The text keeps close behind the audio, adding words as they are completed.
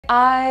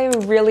I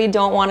really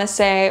don't want to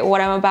say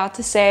what I'm about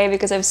to say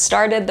because I've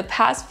started the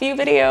past few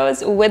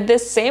videos with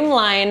this same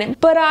line,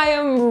 but I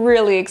am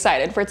really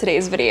excited for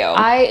today's video.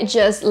 I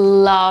just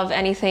love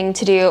anything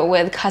to do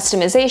with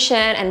customization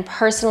and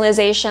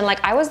personalization.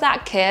 Like, I was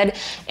that kid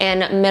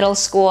in middle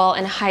school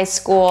and high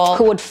school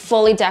who would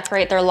fully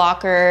decorate their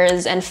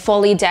lockers and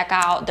fully deck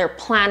out their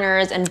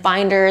planners and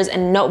binders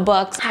and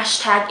notebooks.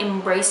 Hashtag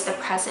embrace the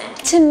present.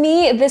 To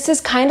me, this is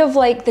kind of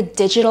like the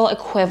digital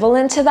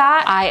equivalent to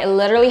that. I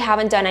literally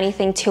haven't done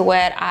anything to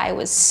it. I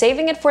was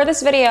saving it for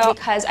this video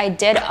because I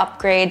did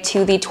upgrade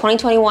to the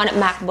 2021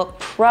 MacBook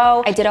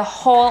Pro. I did a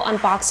whole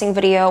unboxing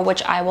video,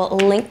 which I will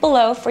link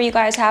below for you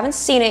guys who haven't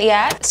seen it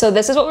yet. So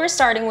this is what we're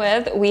starting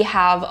with. We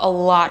have a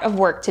lot of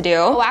work to do.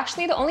 Oh,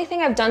 actually, the only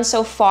thing I've done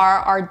so far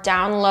are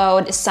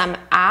download some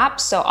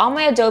apps. So all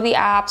my Adobe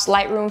apps,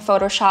 Lightroom,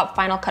 Photoshop,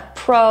 Final Cut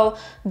Pro,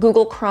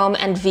 Google Chrome,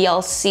 and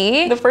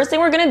VLC. The first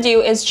thing we're gonna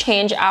do is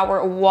change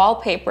our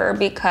wallpaper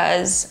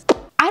because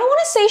I don't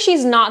want to say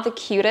she's not the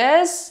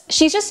cutest.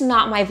 She's just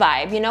not my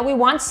vibe. You know, we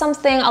want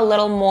something a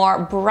little more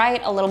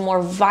bright, a little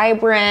more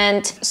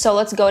vibrant. So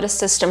let's go to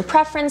system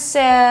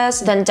preferences,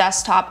 then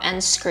desktop and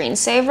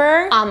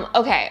screensaver.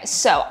 Okay,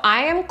 so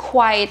I am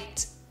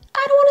quite,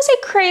 I don't want to say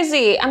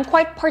crazy. I'm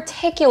quite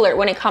particular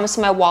when it comes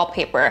to my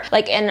wallpaper.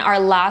 Like in our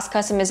last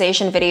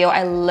customization video,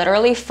 I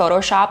literally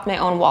photoshopped my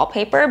own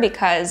wallpaper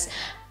because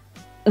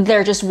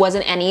there just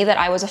wasn't any that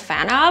I was a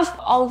fan of.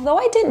 Although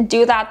I didn't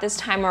do that this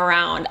time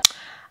around,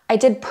 I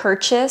did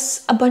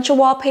purchase a bunch of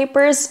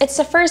wallpapers. It's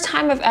the first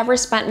time I've ever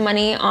spent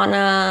money on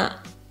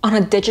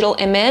a digital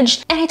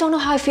image, and I don't know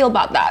how I feel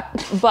about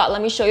that. But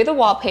let me show you the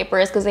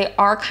wallpapers because they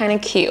are kind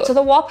of cute. So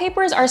the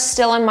wallpapers are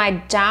still in my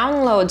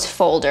downloads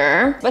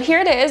folder, but here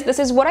it is. This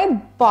is what I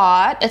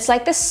bought. It's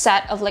like this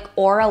set of like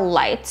Aura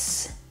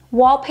Lights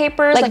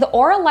wallpapers. Like the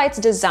Aura Lights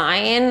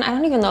design, I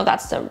don't even know if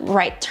that's the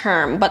right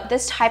term, but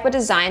this type of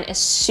design is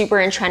super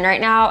in trend right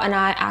now, and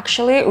I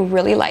actually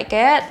really like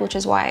it, which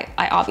is why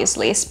I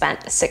obviously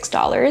spent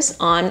 $6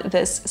 on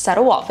this set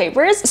of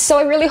wallpapers. So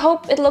I really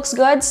hope it looks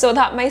good so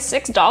that my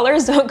 $6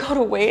 don't go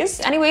to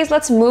waste. Anyways,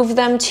 let's move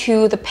them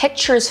to the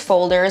pictures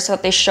folder so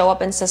that they show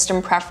up in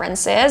system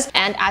preferences.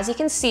 And as you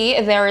can see,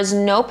 there is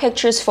no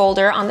pictures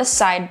folder on the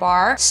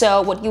sidebar.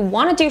 So what you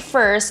want to do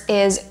first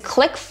is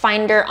click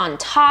Finder on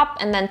top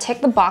and then tick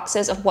the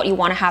boxes of what you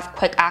want to have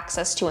quick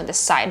access to in the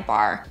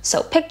sidebar.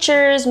 So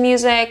pictures,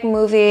 music,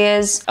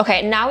 movies.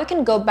 Okay, now we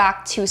can go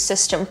back to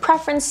system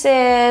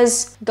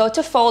preferences, go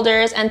to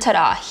folders, and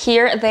ta-da,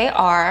 here they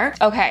are.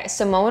 Okay,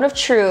 so moment of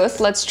truth,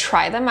 let's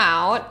try them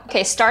out.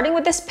 Okay, starting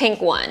with this pink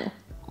one.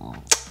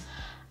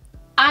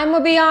 I'm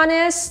gonna be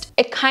honest,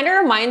 it kind of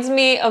reminds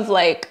me of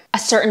like a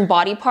certain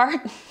body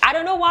part. I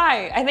don't know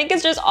why. I think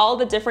it's just all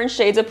the different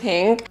shades of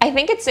pink. I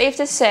think it's safe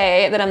to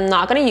say that I'm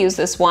not gonna use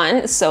this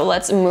one, so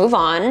let's move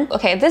on.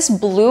 Okay, this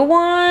blue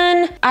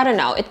one, I don't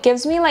know. It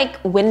gives me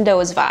like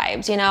Windows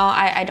vibes, you know?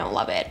 I don't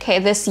love it. Okay,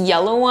 this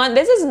yellow one,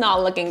 this is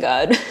not looking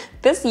good.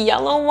 This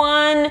yellow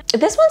one,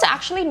 this one's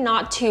actually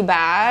not too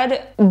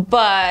bad,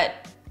 but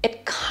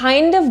it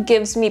kind of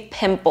gives me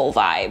pimple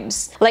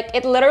vibes. Like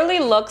it literally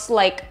looks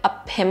like a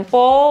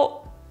pimple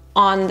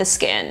on the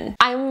skin.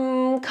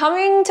 I'm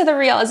coming to the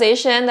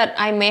realization that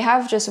I may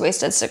have just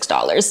wasted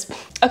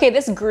 $6. Okay,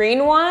 this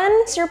green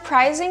one,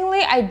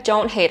 surprisingly, I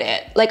don't hate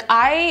it. Like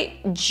I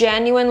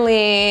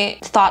genuinely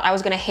thought I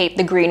was gonna hate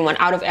the green one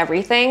out of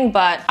everything,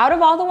 but out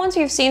of all the ones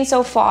we've seen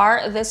so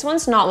far, this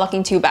one's not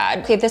looking too bad.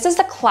 Okay, this is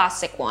the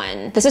classic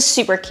one. This is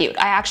super cute.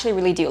 I actually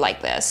really do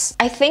like this.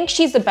 I think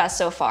she's the best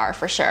so far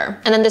for sure.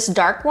 And then this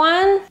dark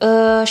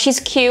one, she's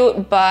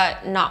cute,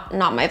 but not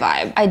my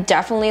vibe. I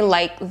definitely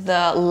like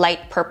the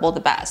light purple the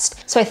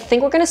best. So I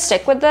think we're gonna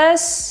stick with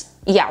this.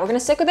 Yeah, we're gonna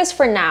stick with this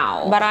for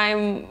now, but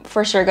I'm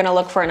for sure gonna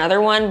look for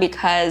another one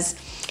because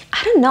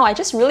I don't know, I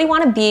just really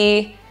wanna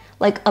be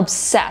like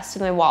obsessed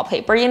with my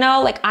wallpaper, you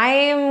know? Like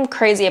I'm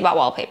crazy about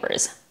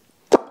wallpapers.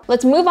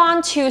 Let's move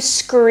on to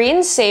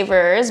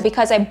screensavers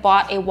because I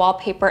bought a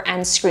wallpaper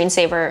and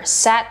screensaver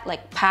set,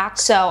 like pack.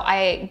 So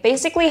I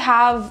basically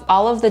have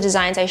all of the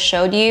designs I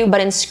showed you,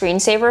 but in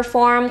screensaver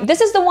form.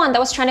 This is the one that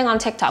was trending on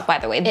TikTok, by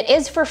the way. It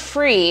is for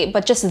free,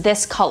 but just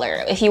this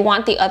color. If you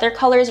want the other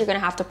colors, you're gonna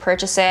have to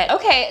purchase it.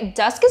 Okay,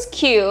 dusk is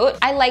cute.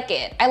 I like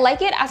it. I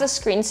like it as a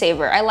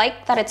screensaver. I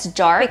like that it's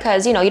dark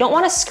because, you know, you don't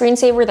want a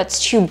screensaver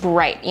that's too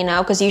bright, you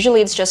know, because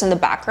usually it's just in the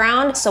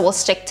background. So we'll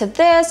stick to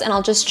this and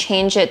I'll just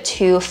change it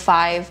to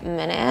 5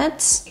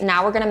 minutes.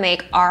 Now we're gonna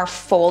make our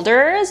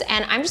folders,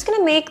 and I'm just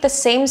gonna make the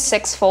same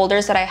 6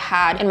 folders that I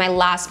had in my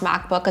last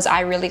MacBook because I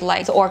really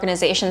like the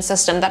organization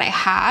system that I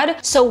had.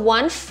 So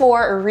one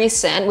for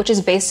recent, which is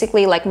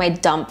basically like my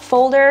dump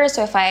folder.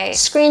 So if I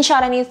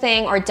screenshot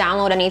anything or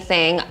download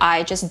anything,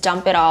 I just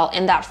dump it all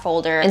in that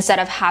folder instead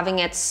of having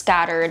it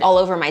scattered all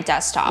over my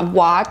desktop.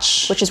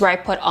 Watch, which is where I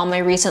put all my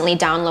recently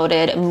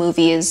downloaded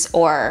movies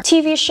or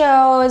TV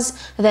shows.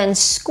 Then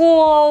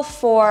school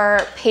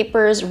for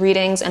papers,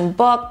 readings, and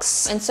books.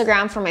 books,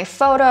 Instagram for my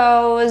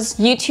photos,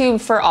 YouTube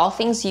for all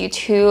things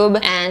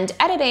YouTube, and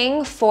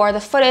editing for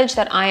the footage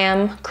that I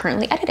am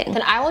currently editing.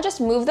 Then I will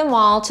just move them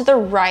all to the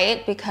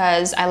right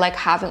because I like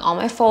having all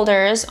my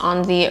folders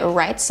on the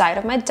right side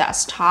of my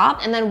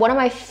desktop. And then one of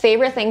my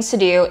favorite things to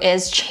do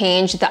is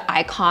change the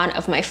icon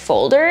of my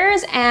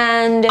folders,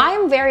 and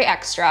I'm very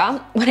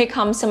extra when it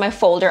comes to my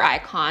folder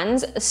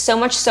icons, so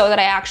much so that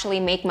I actually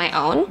make my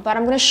own. But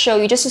I'm gonna show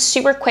you just a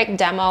super quick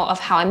demo of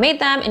how I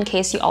made them in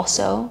case you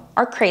also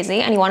are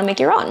crazy and you want to make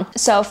your own.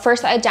 So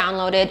first I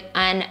downloaded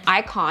an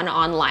icon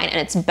online, and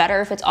it's better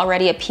if it's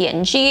already a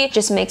PNG,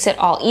 just makes it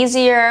all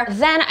easier.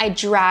 Then I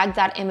drag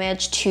that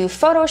image to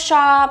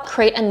Photoshop,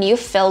 create a new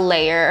fill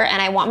layer,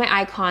 and I want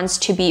my icons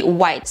to be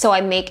white. So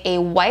I make a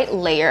white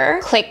layer,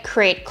 click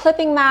create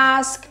clipping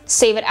mask,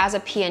 save it as a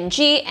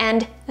PNG,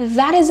 and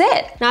that is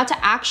it. Now to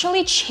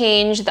actually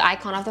change the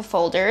icon of the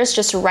folders,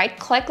 just right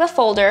click the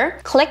folder,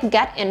 click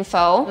get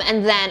info,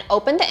 and then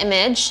open the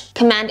image,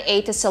 Command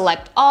A to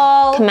select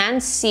all,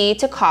 Command C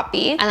to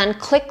copy, and then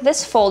click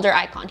this folder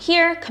icon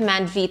here,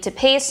 Command V to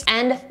paste,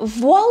 and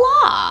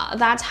voila!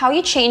 That's how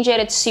you change it.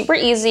 It's super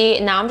easy.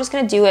 Now I'm just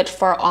gonna do it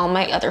for all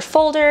my other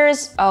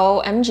folders.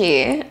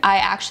 OMG, I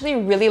actually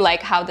really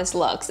like how this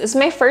looks. This is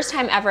my first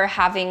time ever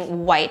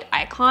having white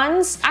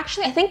icons.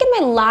 Actually, I think in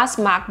my last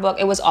MacBook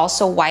it was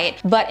also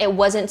white, but it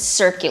wasn't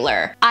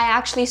circular. I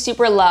actually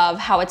super love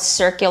how it's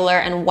circular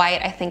and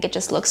white. I think it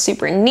just looks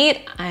super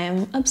neat. I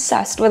am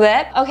obsessed with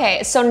it.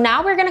 Okay, so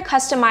now we're gonna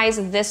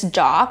customize this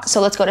dock.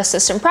 So let's go to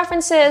System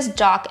Preferences,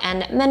 Dock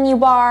and Menu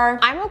Bar.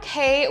 I'm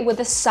okay with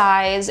the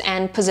size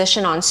and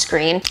position on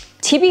screen.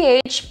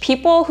 TBH,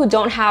 people who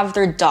don't have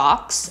their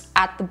docks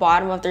at the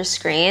bottom of their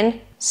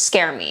screen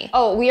scare me.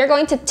 Oh, we are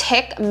going to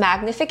tick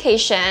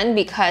magnification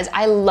because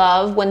I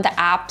love when the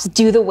apps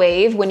do the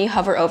wave when you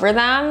hover over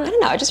them. I don't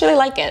know, I just really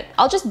like it.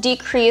 I'll just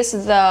decrease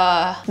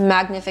the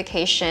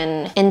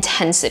magnification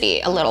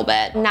intensity a little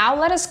bit. Now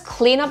let us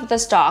clean up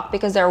this dock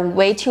because there are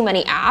way too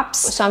many apps.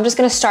 So I'm just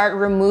gonna start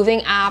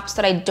removing apps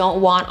that I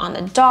don't want on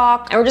the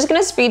dock. And we're just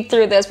gonna speed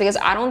through this because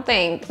I don't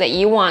think that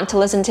you want to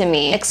listen to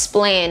me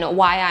explain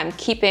why I'm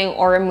keeping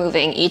or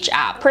removing each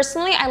app.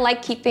 Personally, I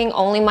like keeping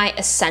only my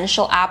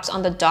essential apps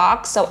on the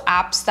dock. So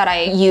apps that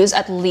I use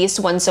at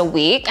least once a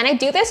week. And I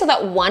do this so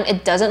that one,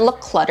 it doesn't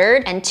look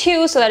cluttered, and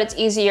two, so that it's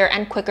easier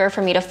and quicker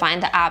for me to find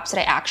the apps that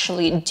I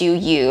actually do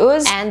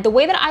use. And the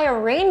way that I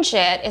arrange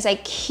it is I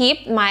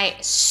keep my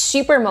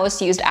super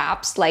most used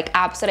apps, like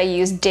apps that I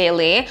use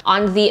daily,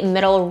 on the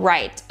middle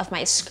right of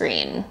my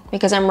screen.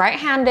 Because I'm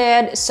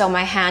right-handed, so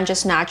my hand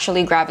just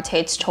naturally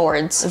gravitates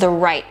towards the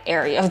right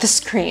area of the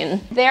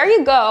screen. There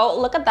you go,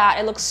 look at that,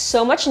 it looks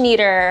so much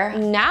neater.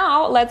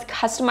 Now let's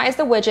customize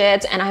the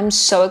widgets, and I'm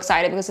so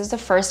excited because this is the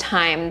first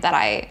time that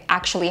I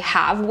actually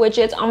have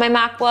widgets on my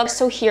MacBook.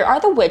 So here are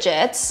the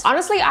widgets.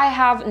 Honestly, I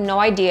have no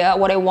idea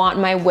what I want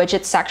my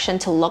widget section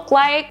to look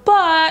like,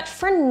 but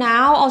for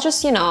now, I'll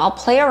just, I'll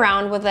play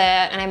around with it,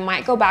 and I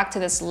might go back to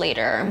this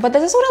later. But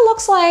this is what it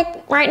looks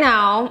like right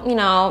now,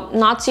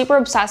 not super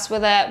obsessed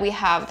with it. We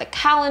have the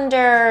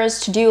calendars,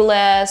 to-do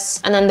lists,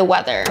 and then the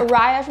weather.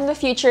 Raya from the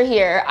future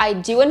here. I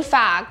do in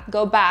fact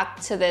go back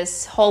to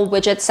this whole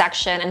widget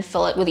section and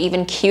fill it with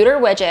even cuter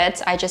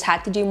widgets. I just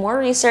had to do more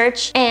research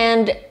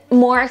and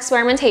more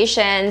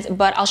experimentations,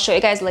 but I'll show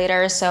you guys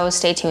later, so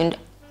stay tuned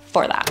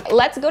for that.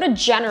 Let's go to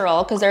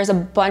general because there's a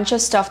bunch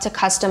of stuff to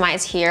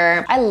customize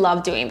here. I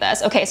love doing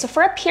this. Okay, so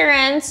for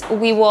appearance,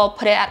 we will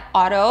put it at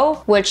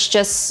auto, which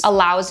just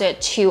allows it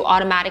to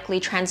automatically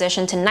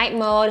transition to night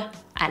mode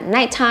at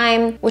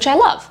nighttime, which I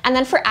love. And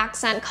then for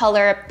accent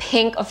color,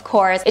 pink, of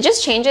course. It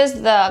just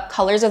changes the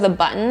colors of the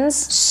buttons.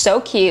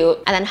 So cute.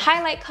 And then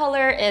highlight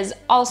color is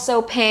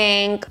also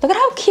pink. Look at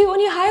how cute when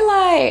you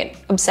highlight.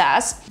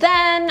 Obsessed.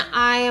 Then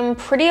I am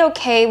pretty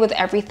okay with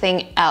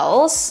everything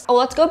else. Oh,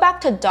 let's go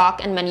back to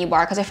dock and menu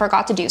bar because I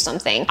forgot to do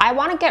something. I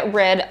want to get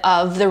rid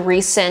of the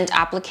recent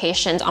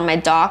applications on my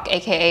dock,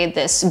 aka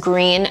this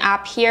green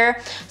app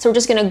here. So we're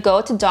just gonna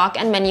go to dock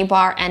and menu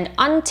bar and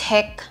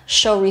untick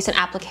show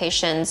recent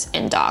applications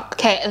in dock.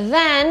 Okay,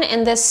 then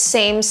in this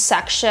same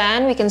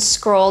section, we can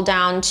scroll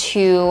down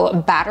to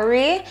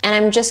battery, and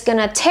I'm just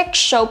gonna tick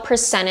show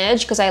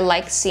percentage because I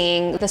like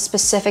seeing the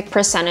specific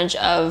percentage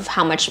of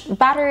how much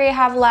battery I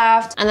have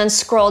left, and then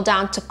scroll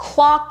down to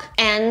clock,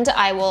 and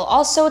I will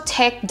also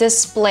tick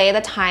display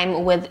the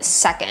time with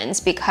seconds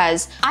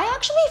because I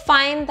actually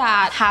find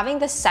that having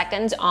the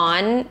seconds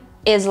on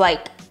is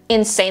like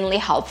insanely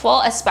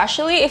helpful,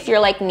 especially if you're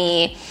like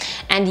me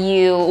and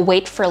you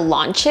wait for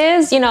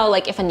launches,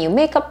 like if a new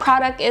makeup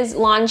product is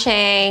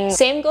launching.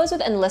 Same goes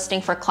with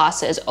enlisting for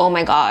classes. Oh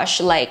my gosh,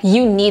 like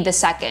you need the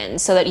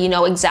seconds so that you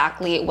know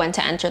exactly when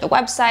to enter the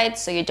website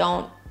so you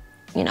don't,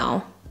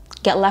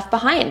 get left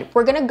behind.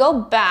 We're gonna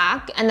go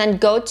back and then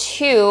go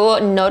to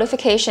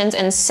notifications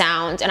and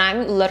sound, and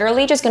I'm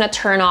literally just gonna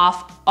turn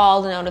off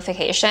all the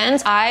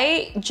notifications.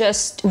 I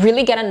just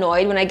really get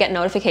annoyed when I get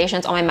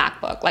notifications on my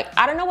MacBook. Like,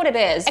 I don't know what it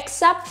is,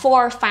 except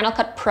for Final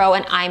Cut Pro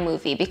and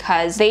iMovie,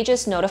 because they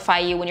just notify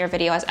you when your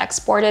video has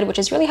exported, which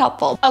is really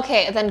helpful.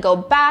 Okay, then go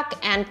back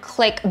and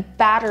click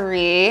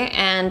battery.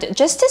 And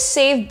just to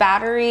save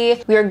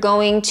battery, we are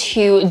going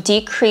to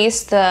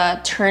decrease the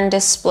turn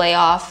display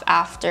off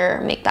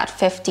after, make that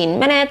 15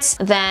 minutes.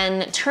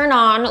 Then turn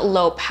on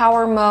low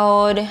power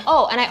mode.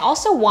 Oh, and I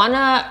also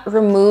wanna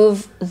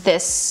remove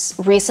this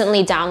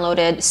recently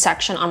downloaded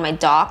section on my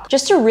dock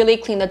just to really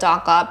clean the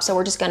dock up. So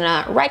we're just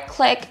gonna right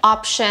click,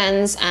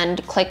 options,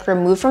 and click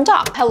remove from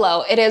dock.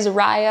 Hello, it is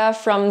Raya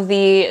from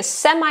the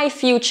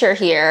semi-future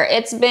here.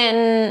 It's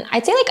been,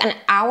 I'd say like an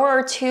hour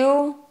or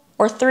two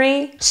or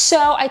 3.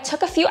 So I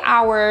took a few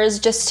hours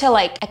just to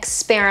like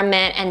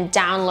experiment and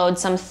download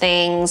some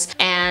things,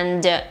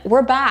 and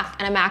we're back,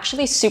 and I'm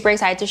actually super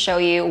excited to show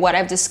you what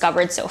I've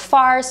discovered so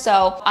far.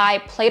 So I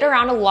played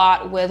around a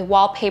lot with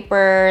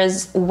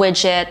wallpapers,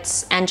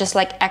 widgets, and just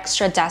like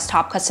extra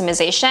desktop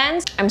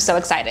customizations. I'm so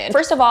excited.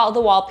 First of all,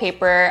 the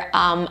wallpaper,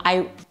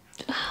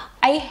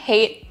 I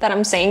hate that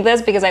I'm saying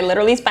this because I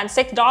literally spent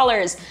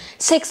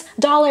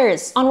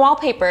 $6 on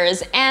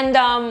wallpapers, and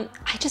I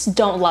just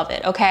don't love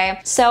it,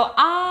 okay? So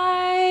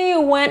I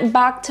went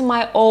back to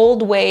my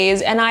old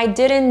ways, and I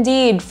did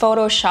indeed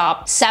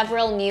Photoshop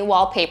several new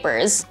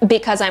wallpapers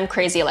because I'm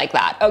crazy like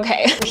that,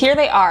 okay? Here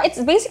they are.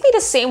 It's basically the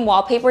same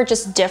wallpaper,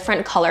 just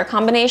different color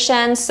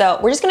combinations. So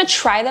we're just gonna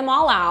try them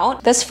all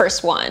out. This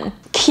first one,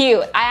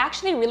 cute. I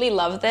actually really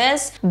love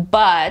this,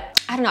 but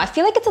I don't know, I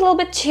feel like it's a little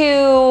bit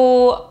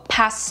too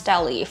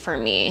pastel-y for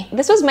me.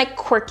 This was my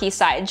quirky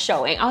side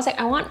showing. I was like,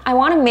 I want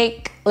to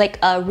make like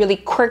a really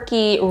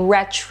quirky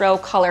retro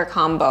color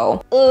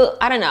combo.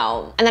 I don't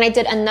know. And then I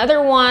did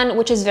another one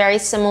which is very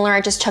similar.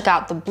 I just took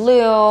out the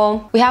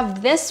blue. We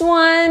have this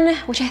one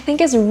which I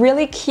think is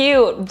really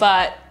cute,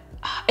 but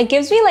it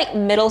gives me like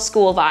middle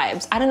school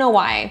vibes. I don't know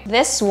why.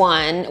 This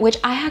one, which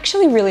I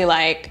actually really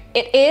like,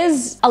 it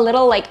is a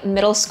little like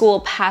middle school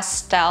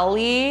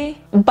pastel-y,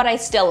 but I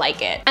still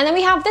like it. And then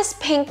we have this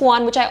pink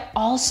one, which I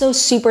also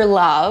super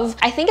love.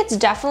 I think it's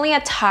definitely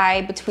a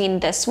tie between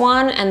this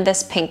one and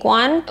this pink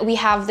one. We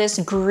have this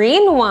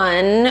green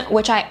one,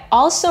 which I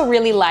also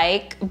really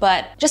like,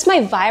 but just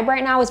my vibe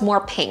right now is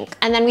more pink.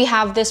 And then we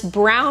have this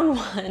brown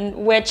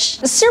one, which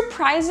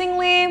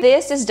surprisingly,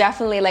 this is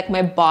definitely like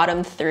my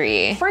bottom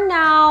 3. For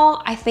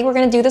now, I think we're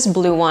gonna do this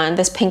blue one,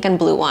 this pink and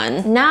blue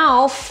one.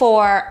 Now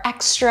for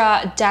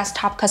extra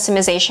desktop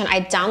customization,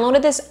 I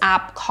downloaded this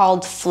app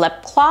called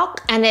Flip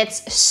Clock, and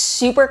it's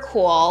super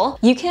cool.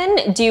 You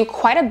can do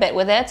quite a bit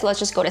with it. So let's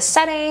just go to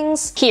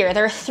settings. Here,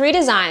 there are 3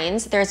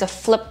 designs. There's a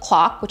flip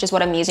clock, which is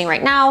what I'm using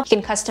right now. You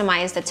can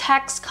customize the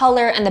text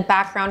color and the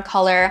background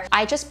color.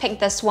 I just picked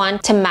this one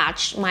to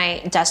match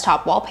my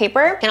desktop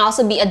wallpaper. It can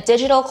also be a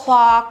digital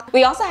clock.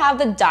 We also have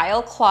the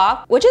dial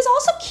clock, which is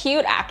also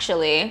cute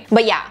actually.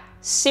 But yeah,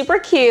 super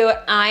cute.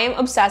 I'm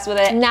obsessed with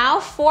it. Now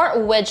for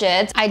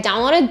widgets, I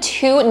downloaded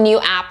 2 new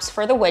apps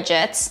for the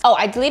widgets. Oh,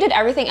 I deleted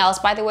everything else,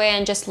 by the way,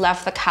 and just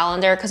left the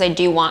calendar because I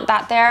do want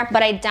that there.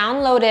 But I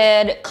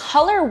downloaded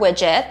color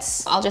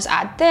widgets. I'll just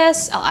add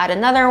this. I'll add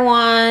another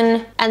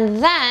one. And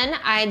then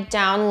I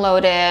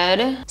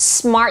downloaded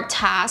smart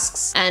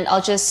tasks, and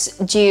I'll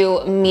just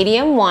do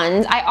medium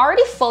ones. I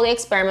already fully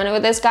experimented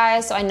with this,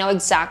 guys, so I know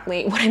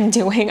exactly what I'm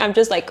doing. I'm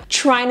just like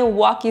trying to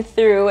walk you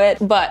through it,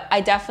 but I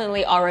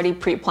definitely already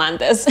pre-planned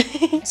this.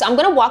 So I'm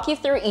gonna walk you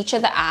through each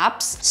of the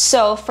apps.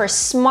 So for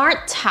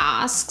smart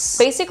tasks,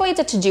 basically it's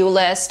a to-do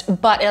list,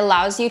 but it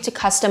allows you to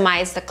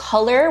customize the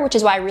color, which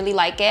is why I really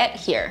like it.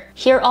 Here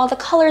are all the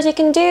colors you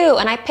can do.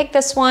 And I picked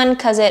this one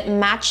because it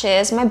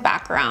matches my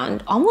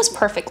background almost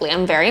perfectly.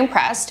 I'm very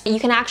impressed. You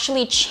can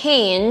actually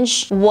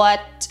change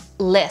what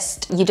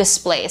list you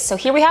display. So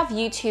here we have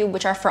YouTube,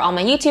 which are for all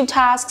my YouTube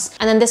tasks.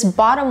 And then this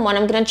bottom one,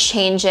 I'm gonna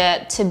change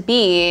it to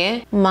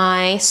be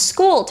my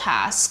school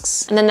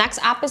tasks. And the next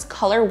app is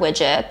color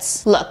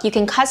widgets. Look, you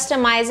can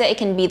customize it. It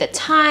can be the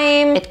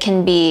time, it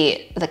can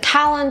be the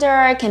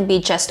calendar, it can be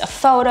just a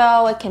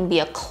photo, it can be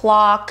a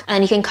clock,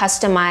 and you can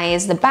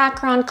customize the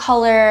background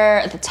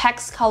color, the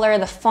text color,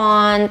 the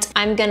font.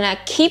 I'm gonna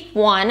keep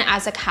one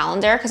as a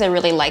calendar because I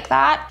really like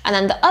that. And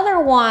then the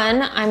other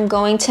one, I'm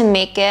going to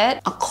make it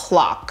a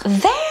clock.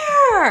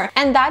 There!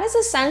 And that is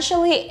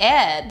essentially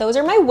it. Those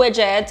are my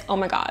widgets. Oh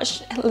my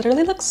gosh, it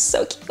literally looks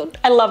so cute.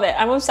 I love it.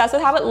 I'm obsessed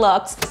with how it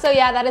looks. So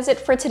yeah, that is it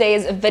for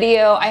today's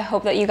video. I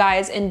hope that you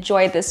guys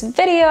enjoyed this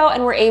video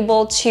and were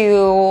able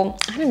to,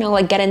 I don't know,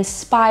 like get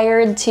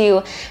inspired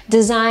to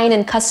design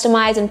and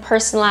customize and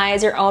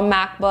personalize your own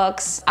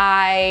MacBooks.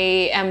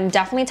 I am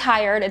definitely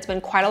tired. It's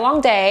been quite a long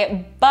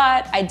day,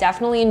 but I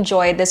definitely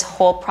enjoyed this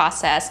whole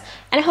process,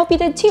 and I hope you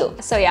did too.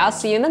 So yeah, I'll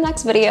see you in the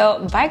next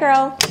video. Bye,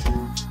 girl.